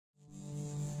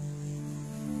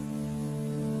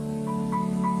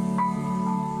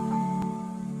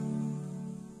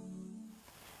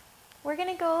We're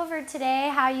going to go over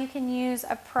today how you can use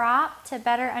a prop to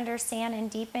better understand and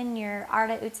deepen your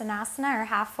Ardha Uttanasana or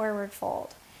half forward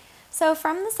fold. So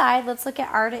from the side, let's look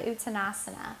at Ardha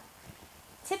Uttanasana.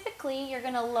 Typically, you're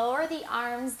going to lower the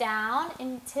arms down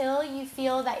until you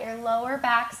feel that your lower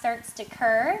back starts to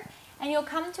curve, and you'll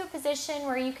come to a position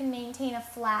where you can maintain a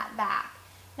flat back.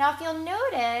 Now, if you'll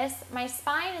notice, my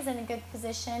spine is in a good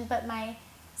position, but my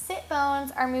sit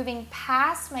bones are moving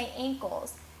past my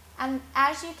ankles. And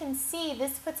as you can see,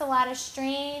 this puts a lot of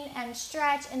strain and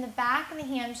stretch in the back of the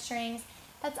hamstrings.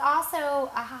 That's also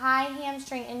a high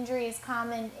hamstring injury is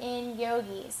common in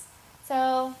yogis.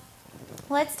 So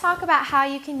let's talk about how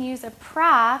you can use a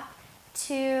prop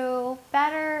to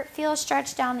better feel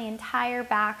stretch down the entire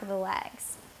back of the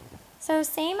legs. So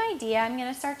same idea, I'm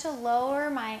going to start to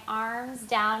lower my arms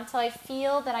down until I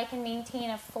feel that I can maintain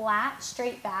a flat,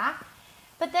 straight back.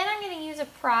 But then I'm going to use a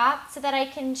prop so that I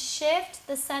can shift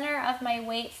the center of my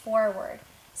weight forward.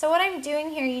 So what I'm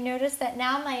doing here, you notice that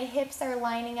now my hips are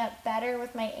lining up better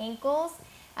with my ankles,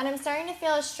 and I'm starting to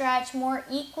feel a stretch more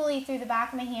equally through the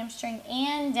back of my hamstring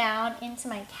and down into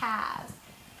my calves.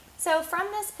 So from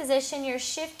this position, you're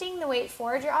shifting the weight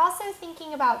forward. You're also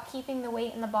thinking about keeping the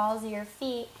weight in the balls of your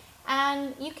feet.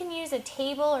 And you can use a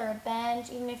table or a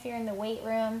bench, even if you're in the weight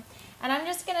room. And I'm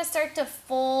just going to start to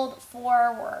fold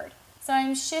forward. So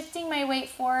I'm shifting my weight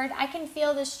forward. I can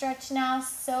feel the stretch now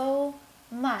so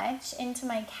much into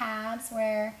my calves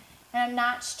and I'm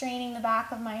not straining the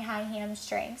back of my high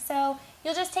hamstring. So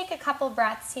you'll just take a couple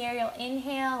breaths here. You'll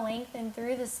inhale, lengthen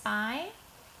through the spine.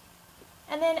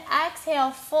 And then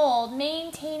exhale, fold,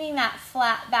 maintaining that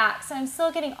flat back. So I'm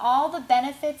still getting all the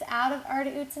benefits out of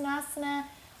Ardha Uttanasana.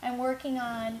 I'm working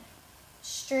on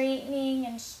straightening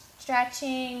and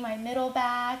stretching my middle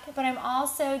back, but I'm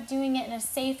also doing it in a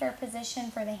safer position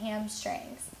for the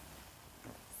hamstrings.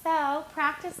 So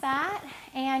practice that,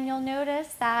 and you'll notice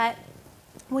that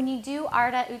when you do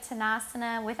Ardha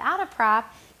Uttanasana without a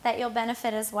prop, that you'll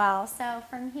benefit as well. So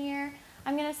from here,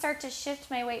 I'm going to start to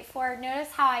shift my weight forward.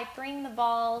 Notice how I bring the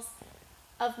balls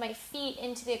of my feet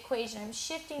into the equation. I'm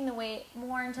shifting the weight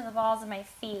more into the balls of my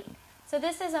feet. So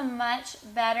this is a much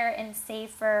better and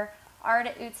safer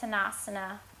Ardha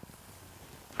Uttanasana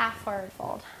half forward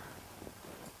fold.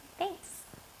 Thanks.